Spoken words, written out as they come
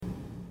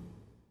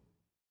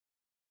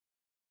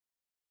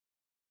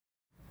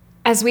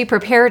As we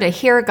prepare to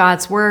hear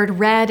God's word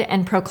read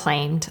and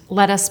proclaimed,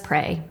 let us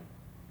pray.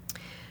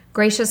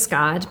 Gracious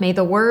God, may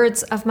the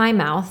words of my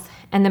mouth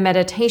and the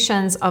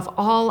meditations of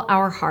all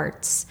our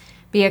hearts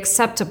be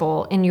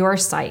acceptable in your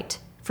sight,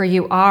 for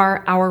you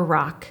are our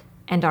rock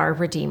and our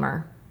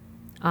Redeemer.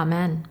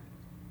 Amen.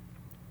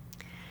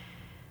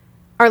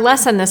 Our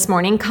lesson this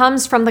morning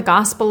comes from the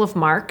Gospel of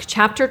Mark,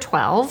 chapter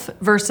 12,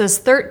 verses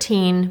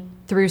 13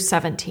 through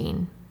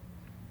 17.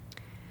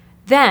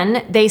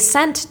 Then they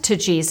sent to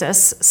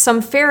Jesus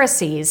some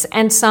Pharisees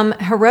and some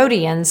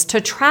Herodians to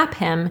trap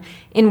him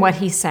in what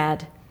he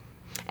said.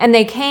 And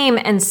they came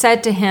and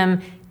said to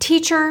him,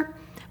 "Teacher,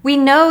 we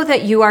know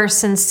that you are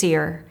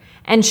sincere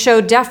and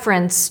show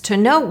deference to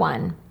no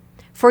one,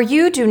 for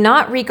you do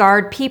not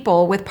regard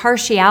people with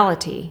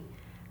partiality,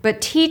 but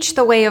teach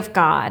the way of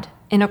God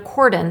in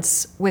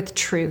accordance with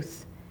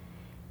truth.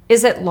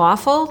 Is it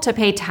lawful to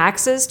pay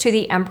taxes to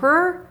the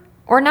emperor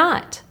or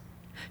not?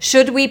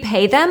 Should we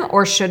pay them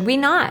or should we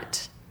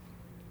not?"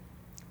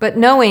 But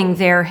knowing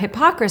their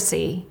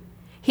hypocrisy,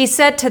 he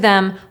said to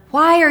them,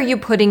 "Why are you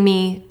putting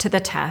me to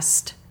the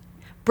test?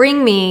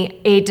 Bring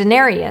me a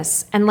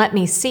denarius and let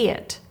me see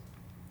it."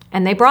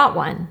 And they brought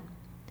one.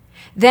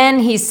 Then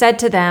he said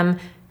to them,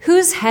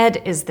 "Whose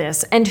head is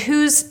this and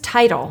whose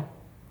title?"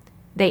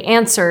 They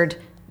answered,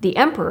 "The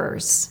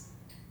emperor's."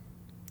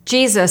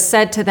 Jesus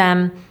said to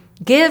them,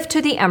 "Give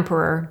to the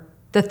emperor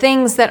the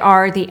things that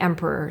are the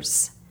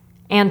emperor's,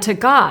 and to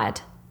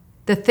God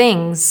the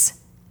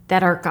things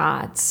that are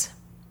God's."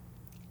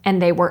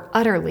 And they were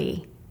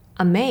utterly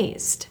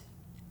amazed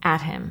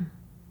at him.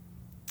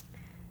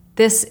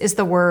 This is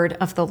the word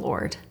of the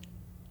Lord.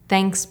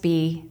 Thanks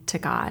be to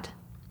God.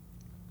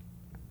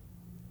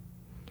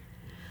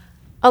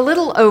 A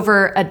little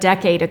over a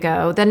decade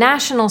ago, the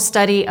National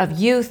Study of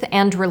Youth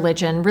and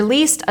Religion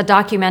released a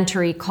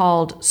documentary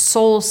called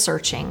Soul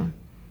Searching.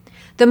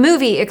 The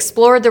movie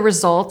explored the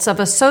results of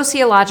a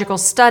sociological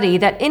study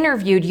that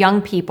interviewed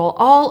young people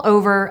all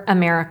over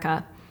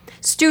America,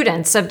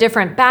 students of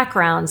different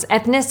backgrounds,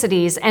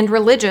 ethnicities, and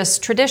religious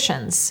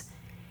traditions.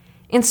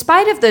 In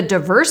spite of the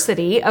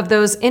diversity of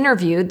those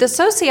interviewed, the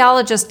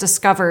sociologists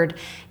discovered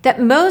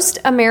that most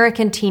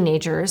American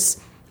teenagers,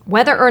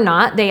 whether or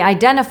not they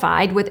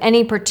identified with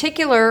any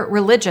particular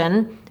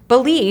religion,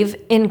 believe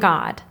in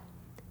God.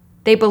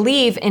 They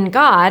believe in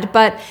God,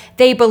 but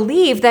they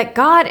believe that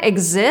God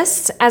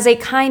exists as a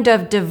kind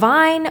of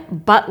divine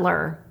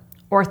butler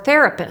or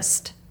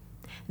therapist,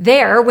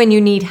 there when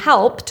you need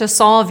help to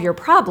solve your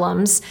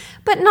problems,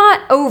 but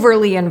not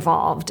overly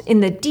involved in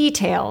the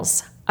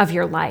details of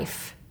your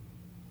life.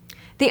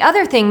 The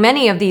other thing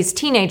many of these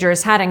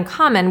teenagers had in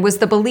common was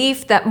the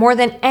belief that more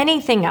than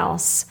anything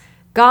else,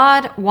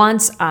 God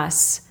wants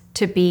us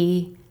to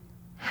be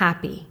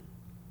happy.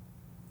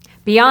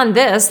 Beyond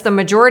this, the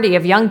majority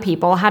of young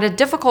people had a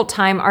difficult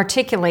time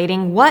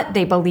articulating what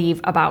they believe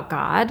about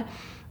God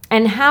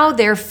and how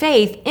their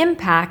faith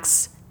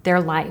impacts their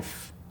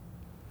life.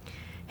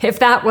 If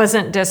that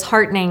wasn't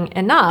disheartening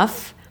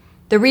enough,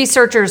 the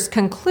researchers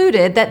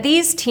concluded that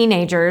these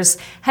teenagers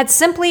had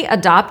simply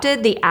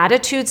adopted the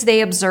attitudes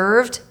they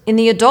observed in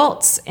the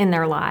adults in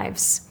their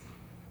lives.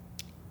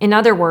 In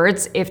other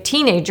words, if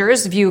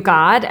teenagers view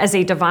God as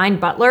a divine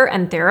butler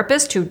and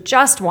therapist who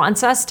just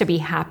wants us to be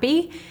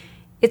happy,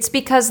 it's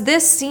because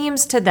this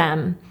seems to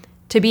them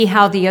to be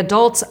how the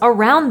adults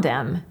around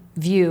them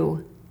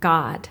view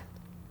God.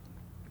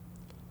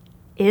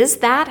 Is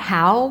that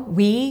how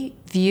we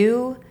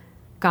view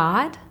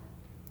God?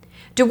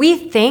 Do we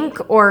think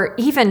or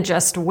even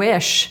just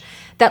wish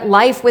that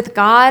life with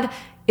God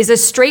is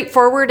as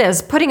straightforward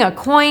as putting a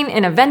coin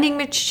in a vending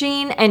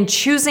machine and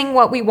choosing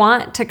what we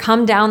want to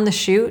come down the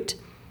chute?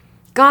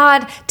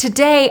 God,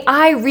 today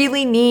I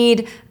really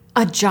need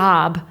a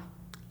job,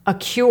 a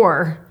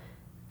cure,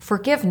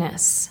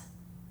 forgiveness,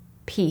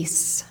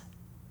 peace.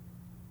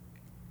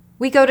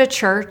 We go to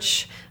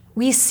church.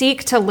 We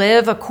seek to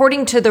live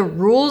according to the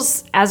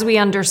rules as we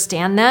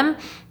understand them.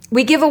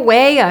 We give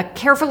away a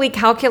carefully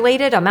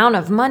calculated amount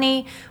of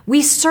money.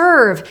 We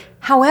serve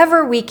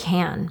however we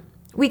can.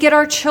 We get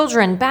our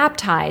children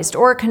baptized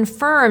or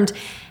confirmed,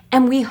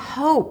 and we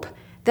hope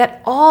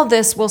that all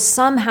this will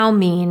somehow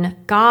mean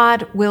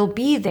God will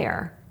be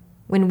there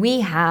when we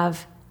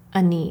have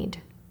a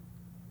need.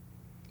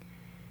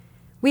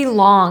 We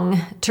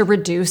long to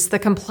reduce the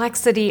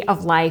complexity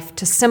of life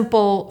to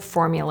simple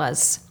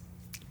formulas.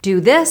 Do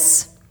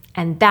this,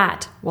 and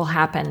that will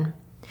happen.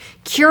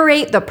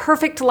 Curate the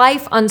perfect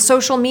life on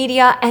social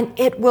media, and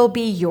it will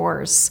be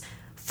yours.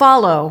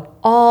 Follow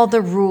all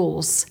the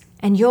rules,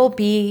 and you'll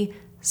be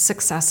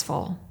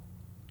successful.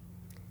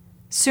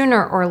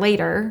 Sooner or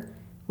later,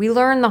 we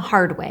learn the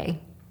hard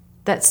way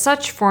that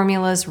such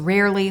formulas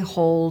rarely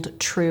hold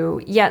true,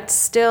 yet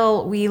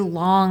still we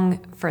long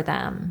for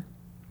them.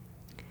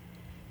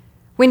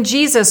 When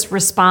Jesus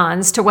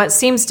responds to what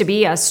seems to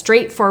be a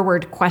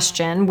straightforward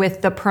question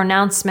with the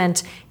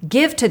pronouncement,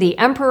 "Give to the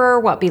emperor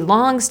what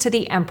belongs to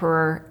the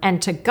emperor,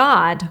 and to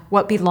God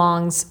what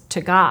belongs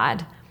to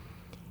God,"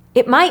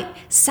 It might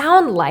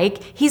sound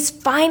like he's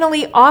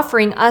finally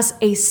offering us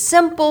a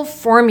simple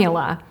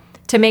formula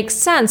to make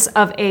sense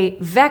of a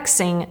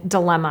vexing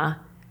dilemma: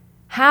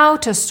 how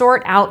to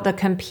sort out the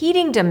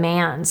competing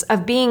demands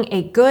of being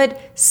a good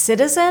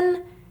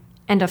citizen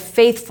and a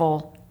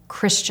faithful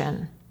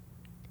Christian.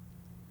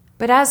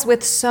 But as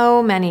with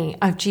so many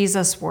of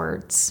Jesus'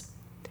 words,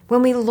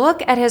 when we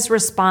look at his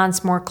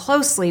response more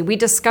closely, we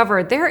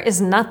discover there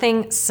is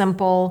nothing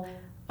simple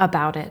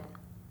about it.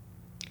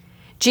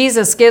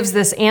 Jesus gives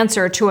this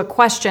answer to a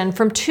question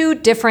from two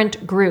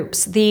different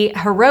groups, the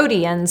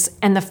Herodians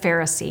and the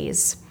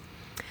Pharisees.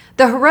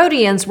 The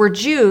Herodians were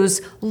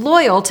Jews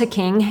loyal to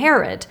King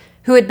Herod,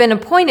 who had been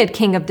appointed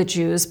king of the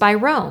Jews by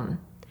Rome.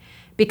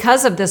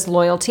 Because of this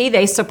loyalty,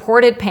 they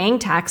supported paying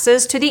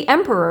taxes to the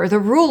emperor, the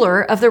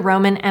ruler of the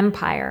Roman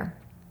Empire.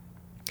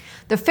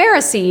 The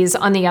Pharisees,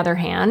 on the other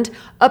hand,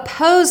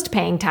 opposed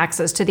paying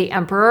taxes to the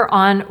emperor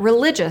on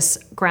religious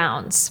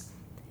grounds.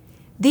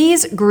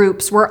 These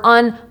groups were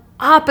on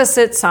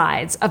opposite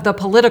sides of the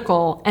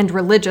political and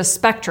religious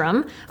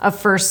spectrum of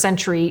first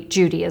century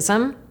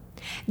Judaism.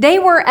 They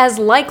were as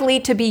likely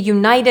to be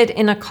united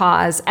in a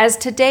cause as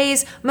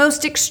today's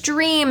most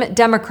extreme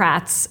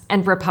Democrats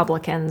and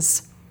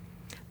Republicans.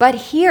 But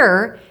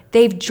here,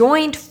 they've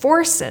joined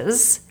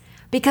forces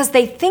because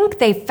they think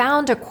they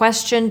found a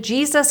question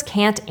Jesus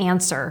can't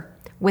answer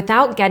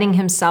without getting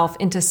himself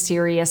into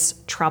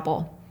serious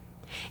trouble.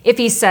 If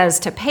he says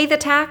to pay the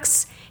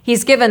tax,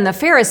 he's given the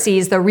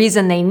Pharisees the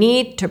reason they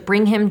need to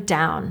bring him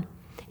down.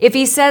 If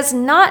he says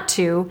not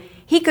to,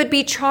 he could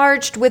be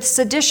charged with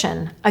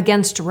sedition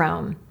against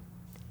Rome.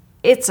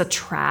 It's a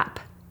trap.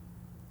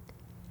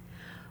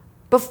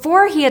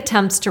 Before he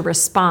attempts to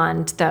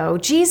respond, though,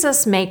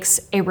 Jesus makes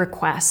a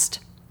request.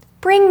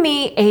 Bring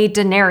me a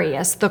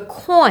denarius, the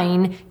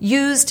coin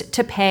used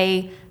to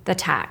pay the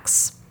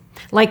tax.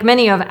 Like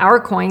many of our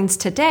coins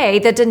today,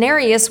 the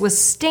denarius was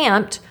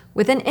stamped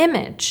with an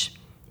image.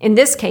 In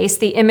this case,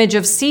 the image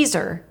of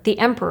Caesar, the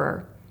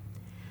emperor.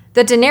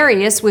 The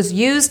denarius was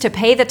used to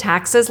pay the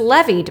taxes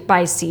levied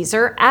by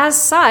Caesar.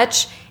 As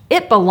such,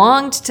 it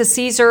belonged to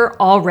Caesar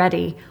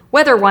already,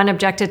 whether one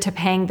objected to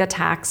paying the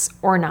tax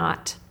or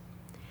not.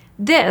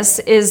 This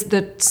is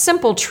the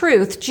simple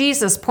truth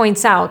Jesus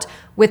points out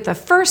with the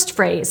first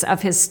phrase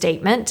of his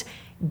statement,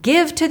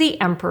 "Give to the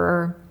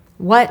emperor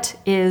what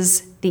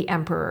is the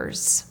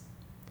emperor's."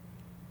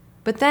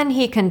 But then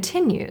he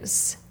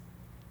continues,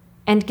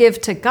 "And give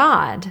to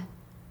God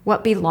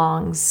what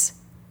belongs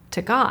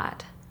to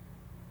God."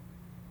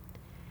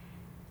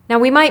 Now,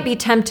 we might be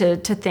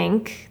tempted to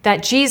think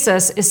that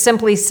Jesus is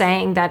simply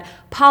saying that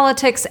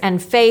politics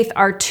and faith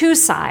are two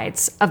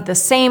sides of the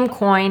same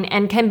coin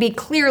and can be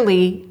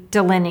clearly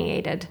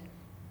delineated.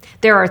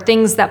 There are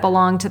things that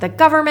belong to the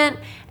government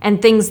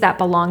and things that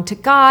belong to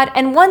God,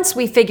 and once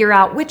we figure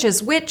out which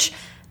is which,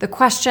 the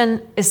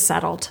question is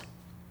settled.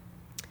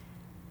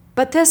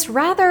 But this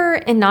rather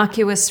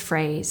innocuous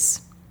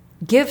phrase,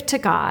 "give to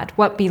God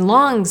what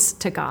belongs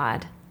to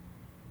God,"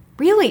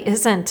 really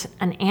isn't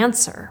an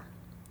answer.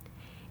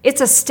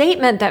 It's a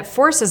statement that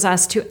forces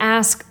us to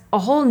ask a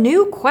whole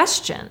new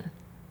question.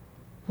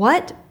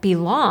 What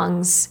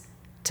belongs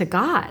to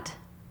God?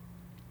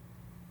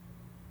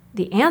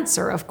 The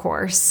answer, of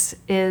course,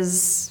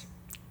 is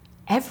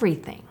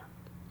everything.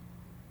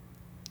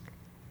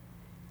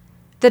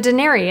 The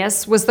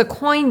denarius was the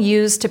coin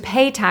used to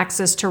pay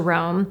taxes to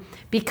Rome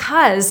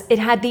because it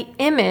had the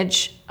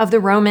image of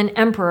the Roman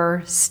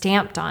emperor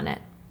stamped on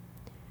it.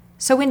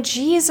 So when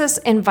Jesus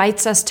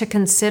invites us to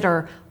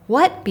consider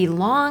what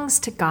belongs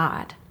to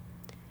God,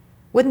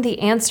 wouldn't the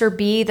answer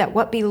be that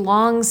what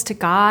belongs to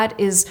God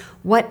is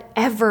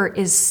whatever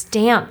is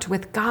stamped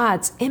with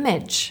God's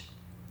image?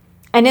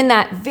 And in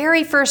that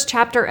very first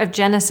chapter of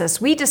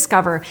Genesis, we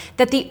discover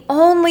that the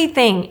only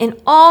thing in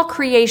all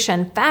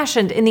creation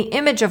fashioned in the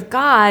image of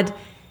God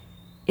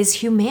is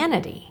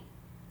humanity.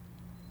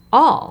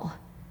 All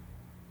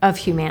of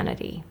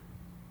humanity.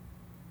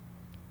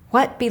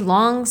 What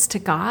belongs to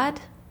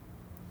God?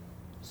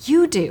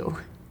 You do,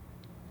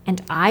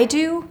 and I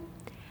do,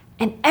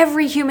 and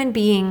every human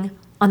being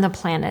on the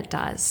planet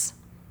does.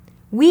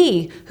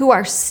 We who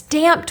are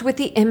stamped with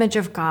the image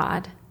of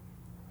God,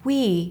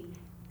 we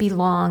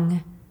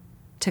belong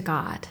to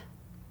God.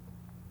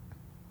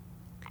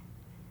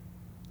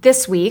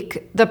 This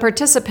week, the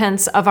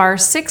participants of our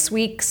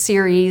 6-week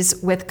series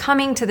with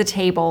Coming to the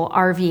Table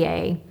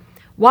RVA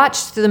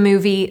watched the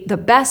movie The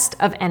Best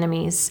of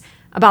Enemies,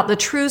 about the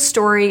true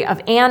story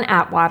of Ann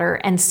Atwater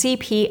and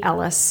C.P.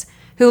 Ellis,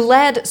 who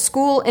led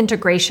school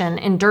integration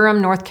in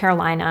Durham, North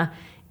Carolina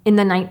in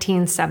the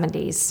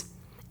 1970s.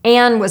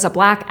 Ann was a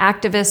Black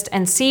activist,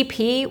 and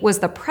C.P. was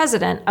the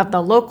president of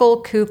the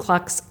local Ku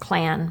Klux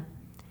Klan.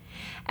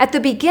 At the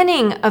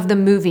beginning of the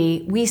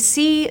movie, we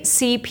see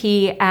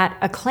C.P. at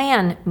a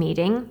Klan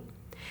meeting,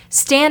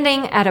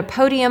 standing at a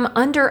podium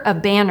under a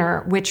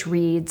banner which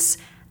reads,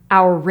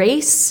 "Our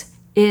race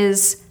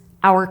is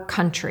our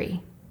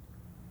country."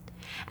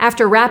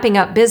 After wrapping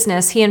up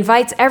business, he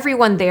invites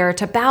everyone there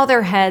to bow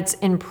their heads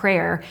in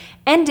prayer,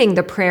 ending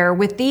the prayer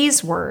with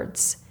these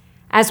words,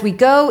 As we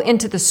go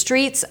into the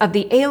streets of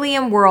the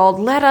alien world,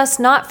 let us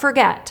not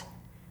forget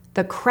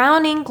the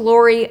crowning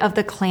glory of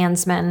the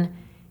Klansman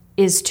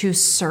is to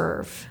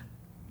serve.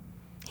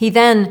 He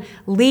then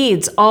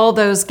leads all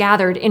those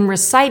gathered in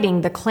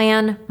reciting the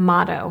Klan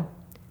motto,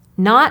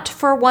 not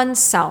for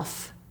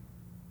oneself,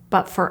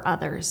 but for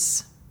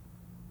others.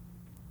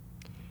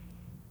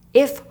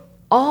 If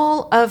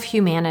all of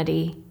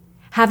humanity,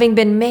 having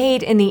been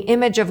made in the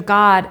image of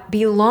God,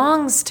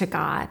 belongs to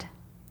God,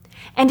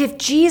 and if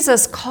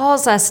Jesus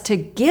calls us to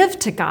give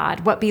to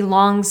God what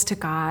belongs to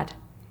God,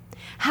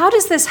 how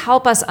does this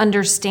help us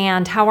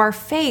understand how our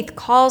faith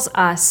calls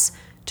us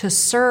to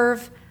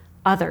serve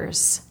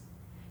others,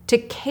 to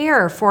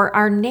care for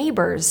our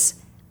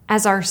neighbors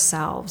as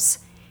ourselves,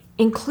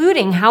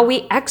 including how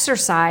we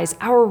exercise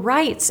our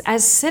rights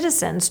as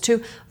citizens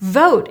to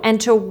vote and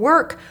to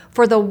work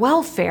for the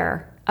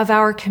welfare of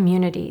our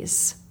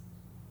communities?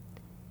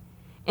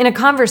 In a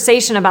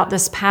conversation about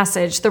this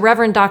passage, the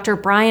Reverend Dr.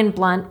 Brian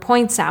Blunt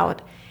points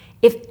out,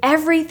 if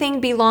everything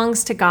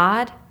belongs to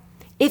God,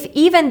 if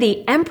even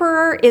the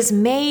emperor is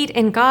made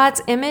in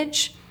God's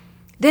image,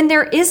 then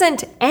there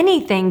isn't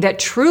anything that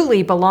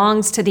truly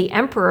belongs to the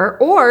emperor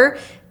or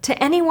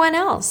to anyone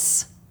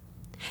else.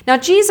 Now,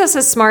 Jesus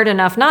is smart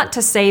enough not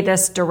to say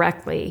this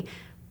directly,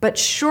 but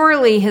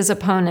surely his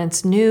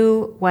opponents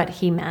knew what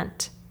he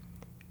meant.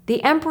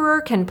 The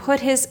emperor can put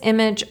his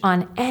image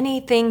on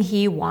anything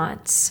he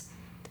wants,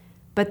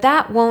 but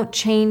that won't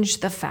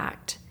change the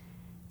fact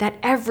that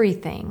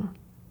everything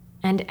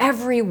and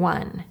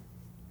everyone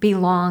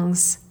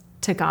belongs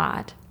to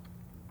God.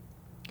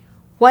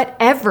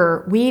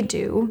 Whatever we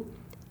do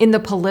in the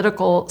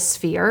political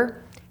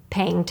sphere,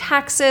 paying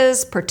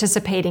taxes,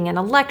 participating in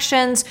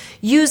elections,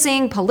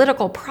 using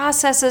political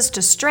processes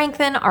to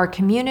strengthen our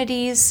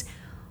communities,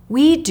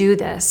 we do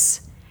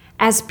this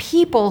as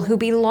people who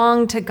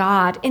belong to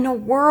God in a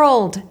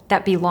world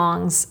that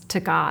belongs to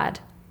God,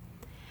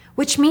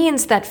 which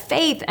means that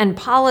faith and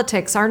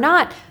politics are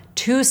not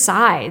two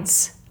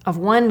sides of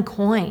one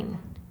coin.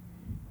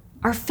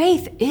 Our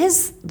faith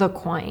is the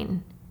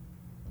coin,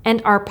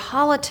 and our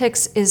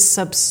politics is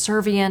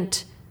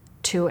subservient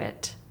to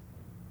it.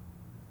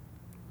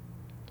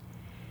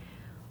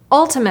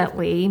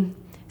 Ultimately,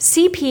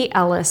 C.P.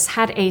 Ellis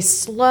had a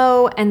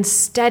slow and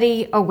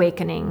steady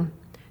awakening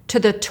to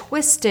the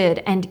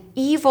twisted and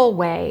evil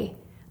way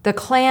the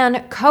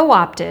Klan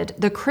co-opted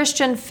the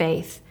Christian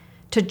faith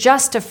to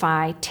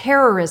justify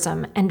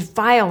terrorism and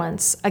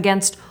violence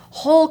against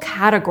whole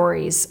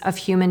categories of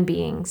human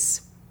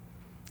beings.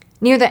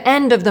 Near the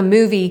end of the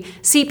movie,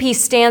 CP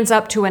stands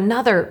up to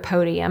another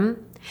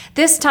podium,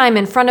 this time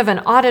in front of an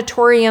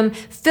auditorium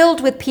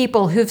filled with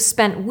people who've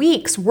spent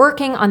weeks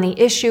working on the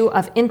issue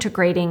of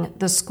integrating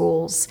the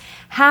schools.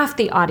 Half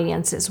the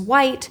audience is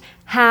white,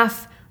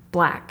 half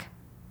black.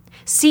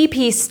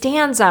 CP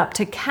stands up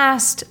to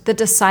cast the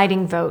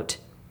deciding vote.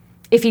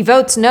 If he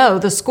votes no,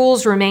 the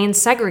schools remain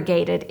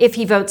segregated. If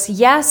he votes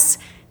yes,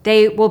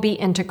 they will be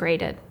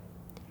integrated.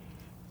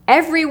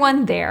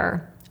 Everyone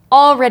there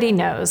already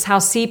knows how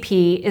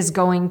CP is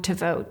going to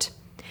vote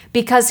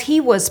because he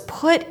was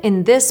put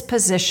in this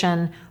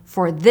position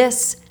for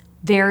this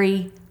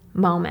very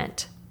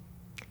moment.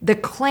 The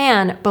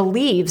Klan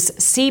believes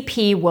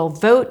CP will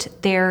vote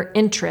their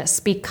interests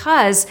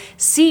because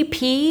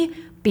CP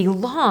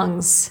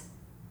belongs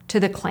to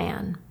the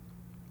Klan.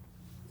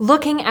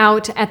 Looking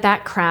out at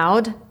that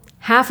crowd,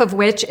 half of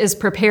which is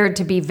prepared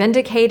to be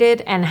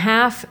vindicated and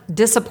half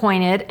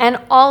disappointed, and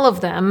all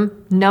of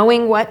them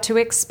knowing what to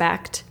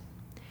expect,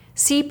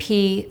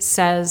 CP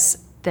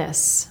says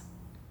this.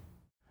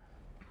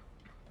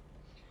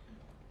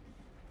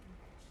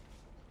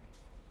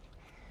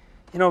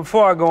 You know,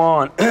 before I go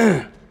on,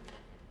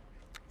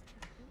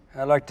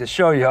 I'd like to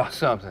show y'all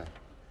something.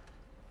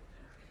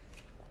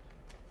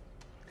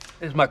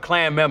 This is my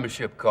Klan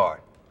membership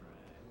card.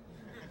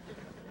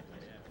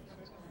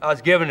 I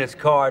was given this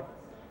card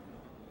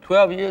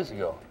 12 years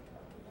ago.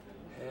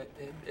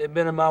 It's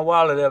been in my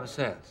wallet ever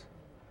since.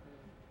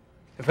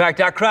 In fact,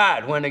 I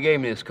cried when they gave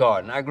me this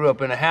card, and I grew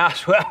up in a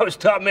house where I was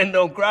taught men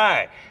don't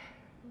cry.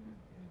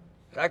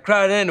 I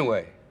cried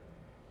anyway.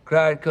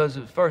 Cried because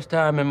it was the first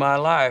time in my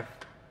life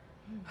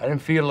I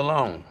didn't feel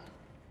alone.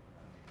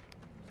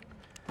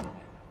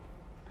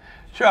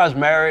 Sure, I was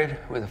married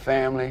with a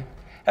family.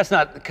 That's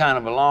not the kind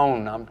of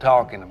alone I'm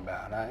talking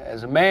about.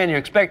 As a man, you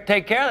expect to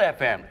take care of that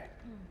family.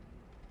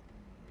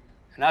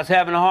 And I was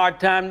having a hard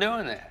time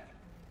doing that.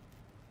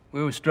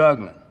 We were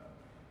struggling.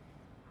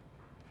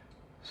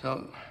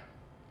 So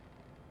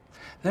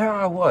there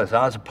I was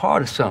a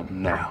part of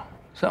something now.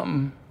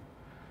 Something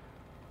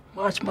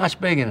much,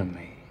 much bigger than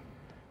me.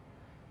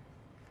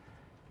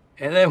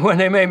 And then when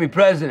they made me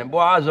president, boy,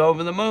 I was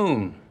over the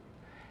moon.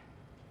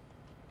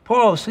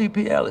 Poor old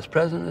C.P. Ellis,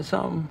 president of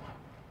something.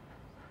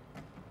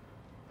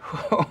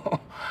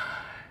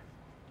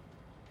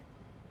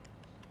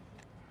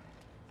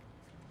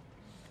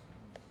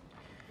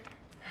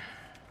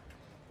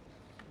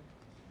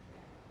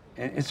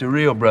 It's a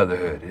real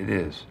brotherhood, it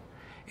is.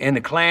 In the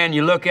Klan,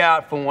 you look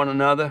out for one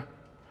another.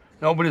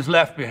 Nobody's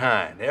left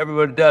behind.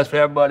 Everybody does for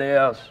everybody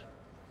else.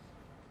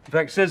 In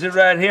fact, it says it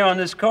right here on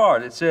this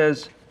card. It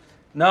says,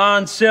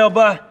 non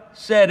silva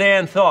sed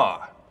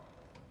anthar,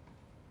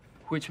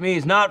 which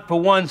means not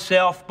for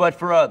oneself, but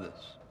for others.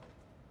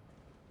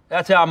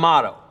 That's our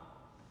motto.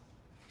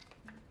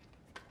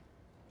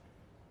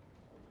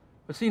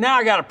 But see, now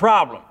I got a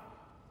problem.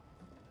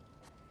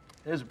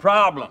 There's a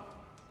problem.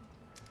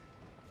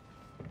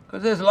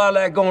 Because there's a lot of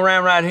that going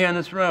around right here in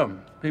this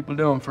room. People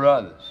doing for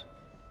others.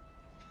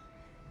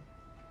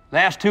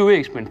 Last 2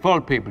 weeks been full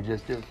of people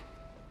just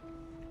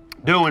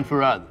doing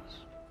for others.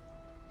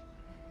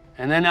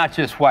 And they're not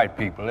just white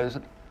people.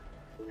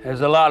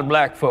 There's a lot of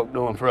black folk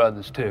doing for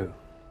others too.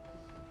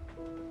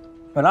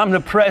 But I'm the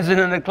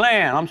president of the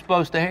Klan. I'm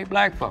supposed to hate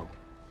black folk.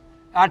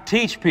 I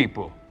teach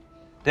people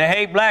to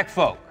hate black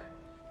folk.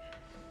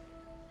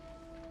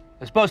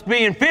 They're supposed to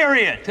be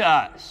inferior to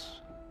us.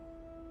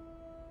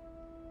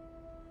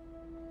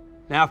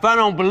 Now, if I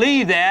don't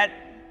believe that,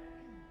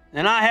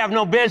 then I have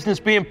no business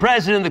being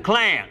president of the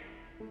Klan.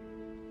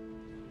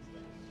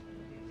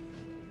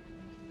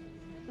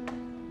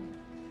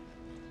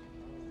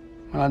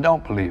 Well, I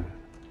don't believe it.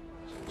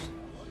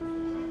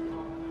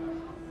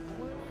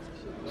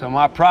 So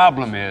my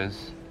problem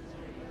is,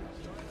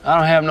 I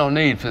don't have no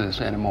need for this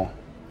anymore.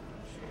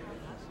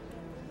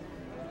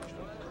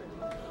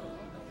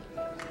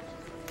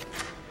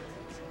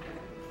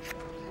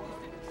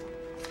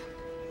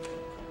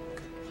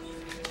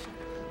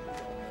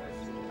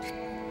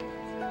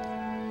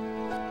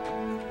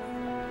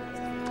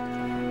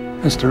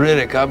 Mr.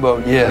 Riddick, I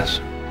vote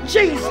yes.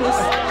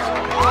 Jesus!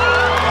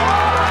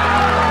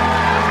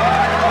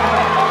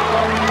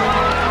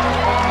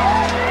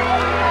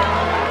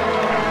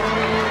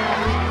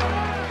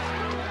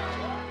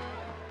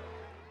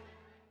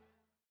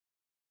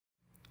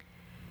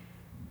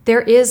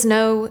 There is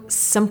no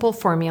simple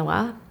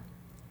formula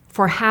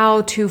for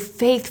how to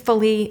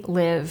faithfully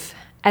live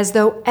as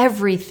though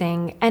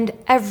everything and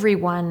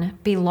everyone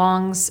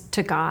belongs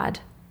to God.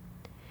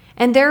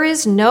 And there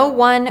is no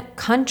one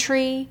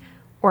country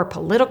or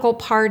political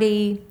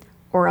party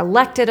or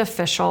elected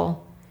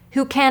official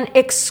who can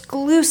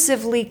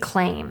exclusively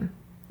claim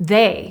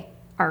they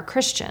are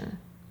Christian.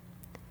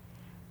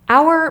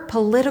 Our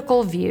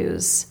political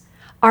views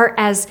are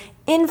as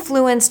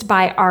influenced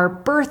by our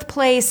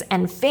birthplace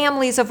and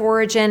families of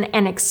origin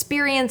and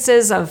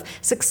experiences of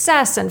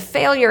success and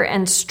failure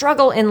and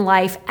struggle in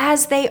life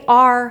as they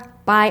are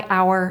by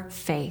our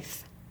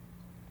faith.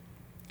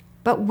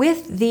 But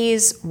with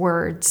these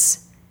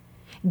words,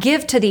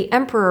 give to the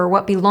emperor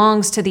what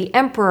belongs to the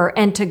emperor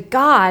and to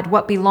God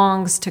what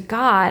belongs to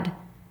God,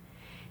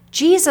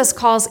 Jesus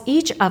calls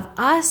each of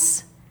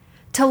us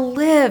to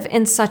live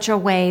in such a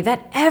way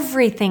that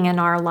everything in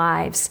our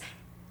lives,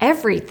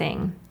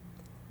 everything,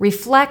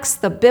 reflects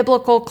the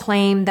biblical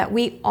claim that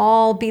we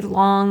all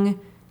belong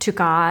to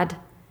God,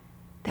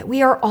 that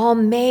we are all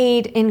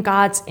made in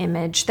God's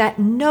image, that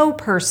no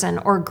person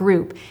or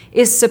group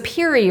is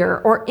superior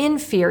or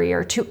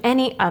inferior to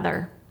any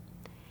other,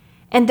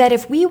 and that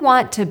if we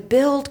want to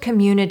build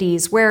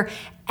communities where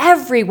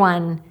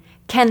everyone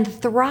can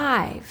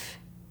thrive,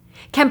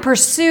 can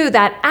pursue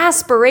that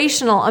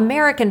aspirational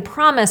American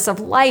promise of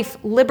life,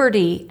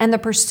 liberty, and the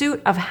pursuit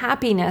of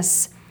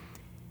happiness,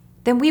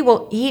 then we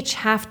will each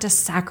have to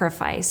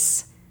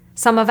sacrifice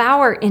some of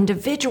our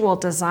individual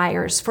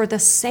desires for the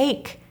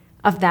sake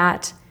of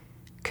that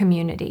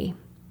community.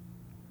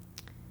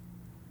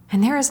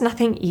 And there is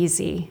nothing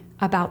easy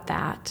about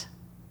that.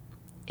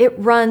 It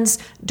runs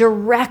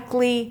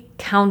directly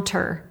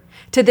counter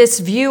to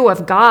this view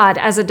of God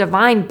as a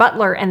divine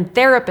butler and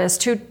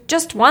therapist who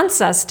just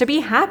wants us to be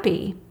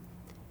happy.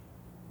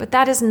 But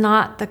that is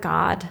not the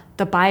God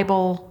the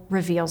Bible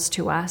reveals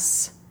to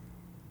us.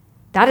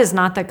 That is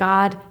not the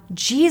God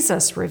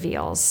Jesus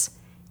reveals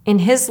in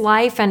his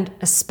life and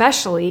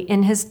especially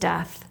in his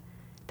death,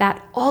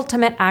 that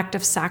ultimate act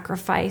of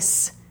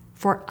sacrifice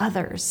for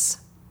others.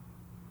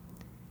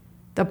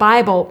 The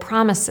Bible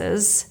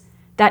promises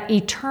that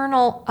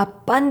eternal,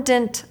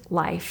 abundant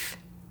life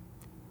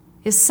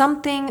is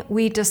something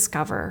we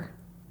discover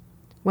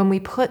when we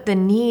put the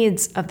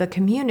needs of the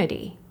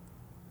community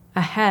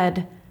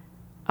ahead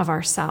of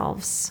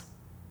ourselves.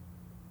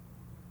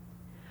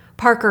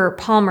 Parker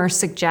Palmer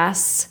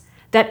suggests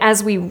that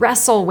as we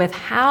wrestle with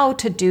how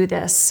to do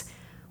this,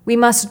 we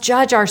must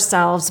judge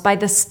ourselves by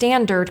the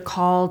standard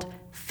called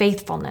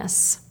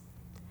faithfulness.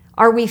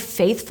 Are we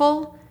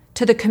faithful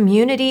to the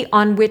community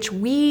on which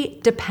we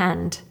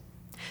depend,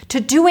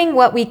 to doing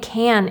what we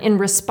can in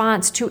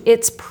response to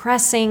its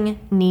pressing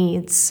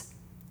needs?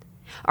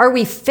 Are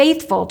we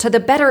faithful to the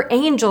better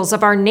angels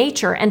of our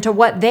nature and to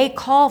what they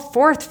call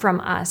forth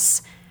from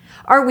us?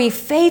 Are we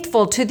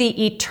faithful to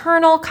the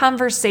eternal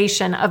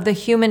conversation of the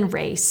human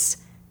race,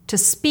 to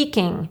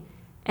speaking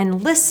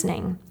and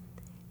listening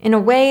in a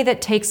way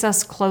that takes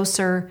us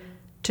closer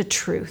to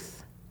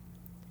truth?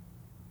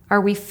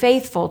 Are we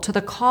faithful to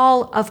the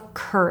call of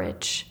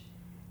courage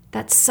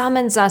that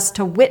summons us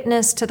to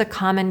witness to the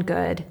common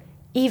good,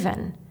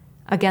 even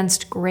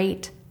against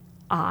great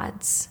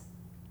odds?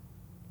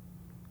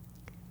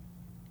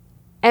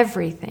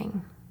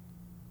 everything,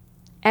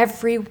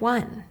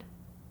 everyone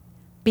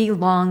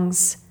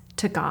belongs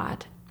to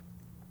God.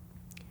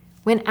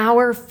 When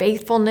our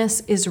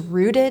faithfulness is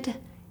rooted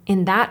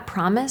in that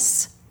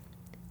promise,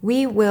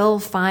 we will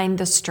find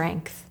the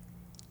strength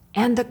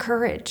and the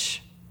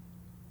courage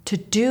to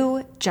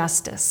do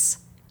justice,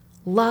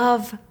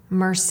 love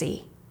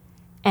mercy,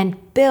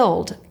 and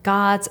build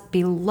God's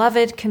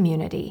beloved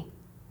community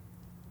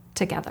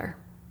together.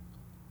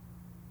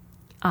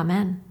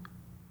 Amen.